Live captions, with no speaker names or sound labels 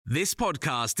This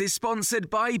podcast is sponsored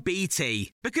by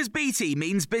BT, because BT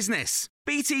means business.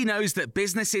 BT knows that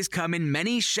businesses come in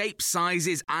many shapes,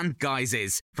 sizes and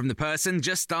guises, from the person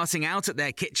just starting out at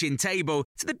their kitchen table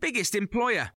to the biggest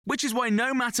employer, which is why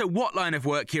no matter what line of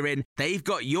work you're in, they've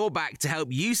got your back to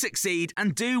help you succeed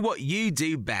and do what you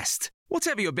do best.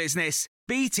 Whatever your business,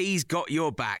 BT's got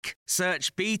your back.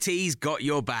 Search BT's got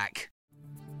your back.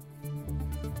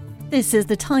 This is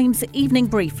the Times evening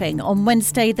briefing on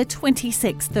Wednesday, the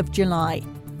 26th of July.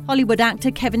 Hollywood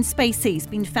actor Kevin Spacey's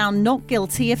been found not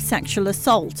guilty of sexual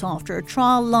assault after a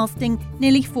trial lasting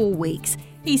nearly 4 weeks.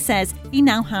 He says he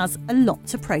now has a lot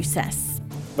to process.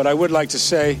 But I would like to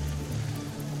say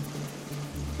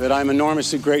that I'm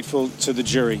enormously grateful to the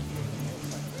jury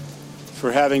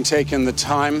for having taken the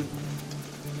time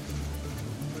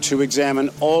to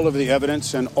examine all of the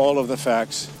evidence and all of the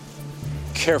facts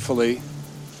carefully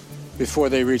before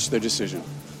they reach their decision.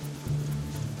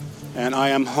 And I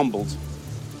am humbled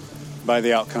by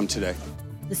the outcome today.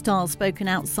 The star's spoken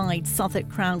outside Southwark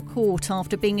Crown Court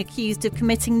after being accused of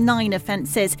committing 9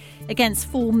 offences against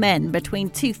 4 men between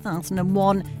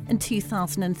 2001 and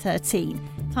 2013.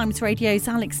 Times Radio's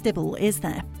Alex Dibble is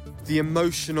there. The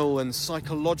emotional and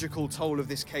psychological toll of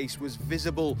this case was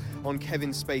visible on Kevin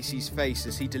Spacey's face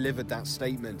as he delivered that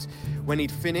statement. When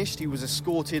he'd finished, he was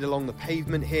escorted along the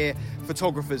pavement here,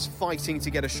 photographers fighting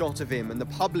to get a shot of him and the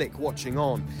public watching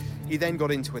on. He then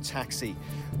got into a taxi.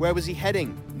 Where was he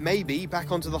heading? Maybe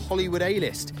back onto the Hollywood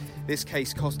A-list. This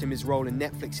case cost him his role in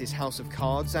Netflix's House of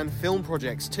Cards and film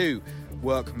projects too.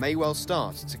 Work may well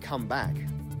start to come back.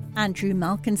 Andrew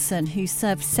Malkinson, who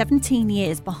served 17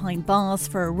 years behind bars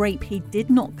for a rape he did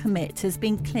not commit, has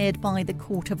been cleared by the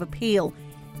Court of Appeal.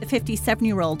 The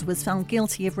 57-year-old was found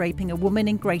guilty of raping a woman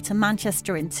in Greater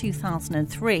Manchester in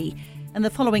 2003, and the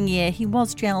following year he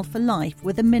was jailed for life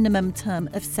with a minimum term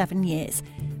of 7 years.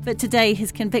 But today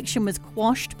his conviction was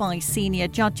quashed by senior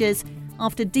judges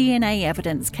after DNA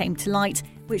evidence came to light,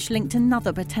 which linked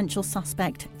another potential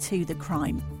suspect to the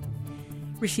crime.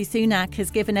 Rishi Sunak has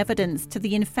given evidence to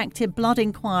the infected blood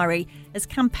inquiry as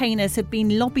campaigners have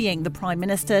been lobbying the Prime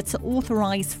Minister to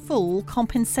authorise full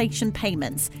compensation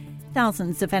payments.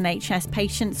 Thousands of NHS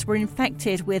patients were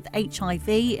infected with HIV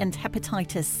and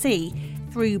hepatitis C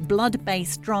through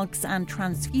blood-based drugs and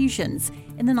transfusions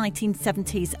in the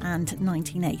 1970s and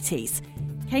 1980s.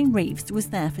 Kane Reeves was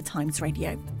there for Times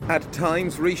Radio. At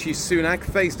times, Rishi Sunak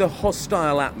faced a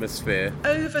hostile atmosphere.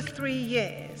 Over 3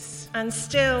 years and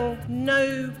still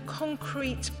no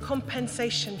concrete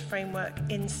compensation framework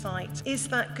in sight. Is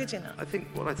that good enough? I think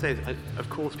what I'd say is, of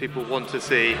course, people want to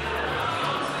see.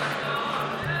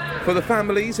 For the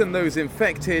families and those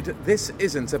infected, this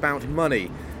isn't about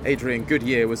money. Adrian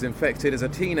Goodyear was infected as a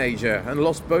teenager and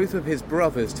lost both of his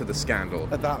brothers to the scandal.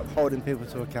 About holding people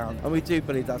to account, and we do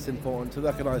believe that's important to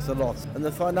recognise the loss and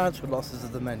the financial losses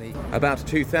of the many. About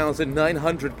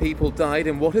 2,900 people died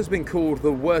in what has been called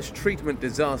the worst treatment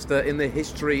disaster in the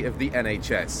history of the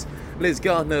NHS. Liz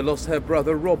Gardner lost her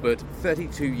brother Robert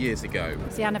 32 years ago.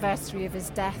 It's the anniversary of his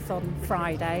death on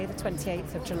Friday, the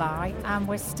 28th of July, and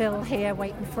we're still here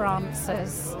waiting for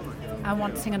answers and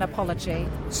wanting an apology.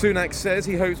 Sunak says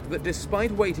he hopes that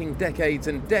despite waiting decades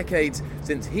and decades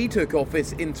since he took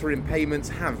office, interim payments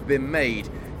have been made.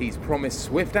 He's promised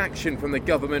swift action from the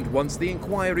government once the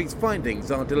inquiry's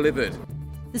findings are delivered.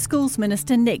 The Schools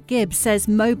Minister Nick Gibbs says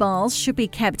mobiles should be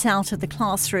kept out of the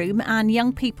classroom and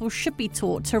young people should be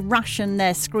taught to ration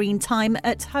their screen time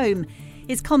at home.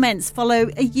 His comments follow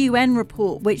a UN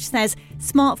report which says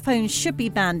smartphones should be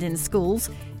banned in schools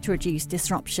to reduce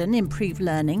disruption, improve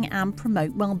learning and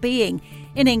promote well-being.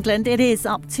 In England, it is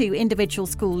up to individual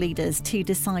school leaders to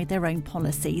decide their own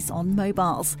policies on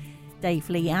mobiles. Dave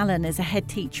Lee Allen is a head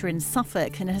teacher in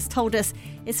Suffolk and has told us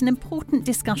it's an important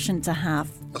discussion to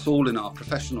have. Us all in our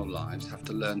professional lives have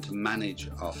to learn to manage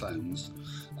our phones,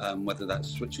 whether that's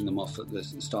switching them off at the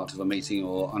start of a meeting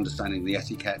or understanding the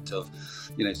etiquette of,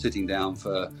 sitting down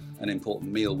for an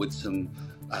important meal with some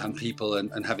people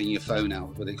and having your phone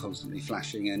out with it constantly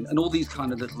flashing and all these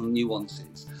kind of little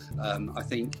nuances. I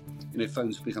think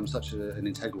phones have become such an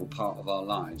integral part of our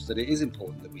lives that it is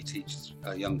important that we teach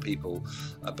young people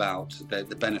about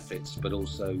the benefits but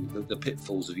also the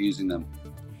pitfalls of using them.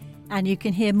 And you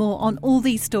can hear more on all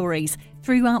these stories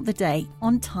throughout the day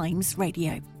on Times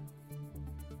Radio.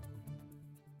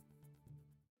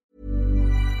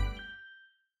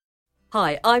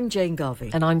 Hi, I'm Jane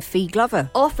Garvey. And I'm Fee Glover.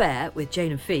 Off Air with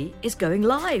Jane and Fee is going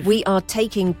live. We are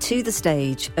taking to the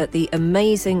stage at the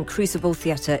amazing Crucible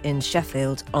Theatre in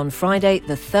Sheffield on Friday,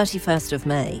 the 31st of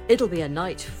May. It'll be a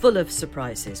night full of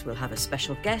surprises. We'll have a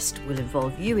special guest, we'll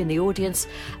involve you in the audience,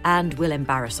 and we'll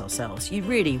embarrass ourselves. You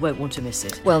really won't want to miss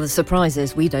it. Well, the surprise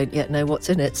is we don't yet know what's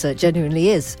in it, so it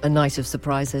genuinely is a night of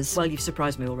surprises. Well, you've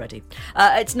surprised me already.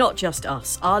 It's not just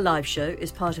us. Our live show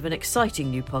is part of an exciting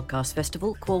new podcast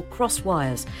festival called Cross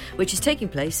Wires, which is taking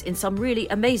place in some really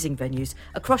amazing venues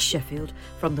across Sheffield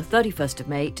from the 31st of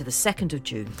May to the 2nd of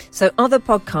June. So other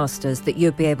podcasters that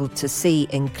you'll be able to see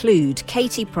include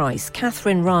Katie Price,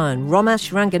 Catherine Ryan,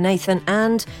 Romesh Ranganathan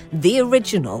and the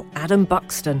original Adam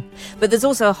Buxton. But there's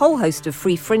also a whole host of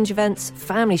free fringe events,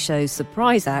 family shows,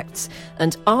 surprise acts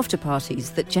and after parties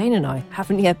that Jane and I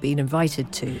haven't yet been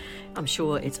invited to. I'm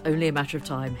sure it's only a matter of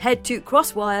time. Head to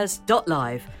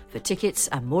crosswires.live for tickets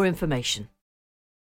and more information.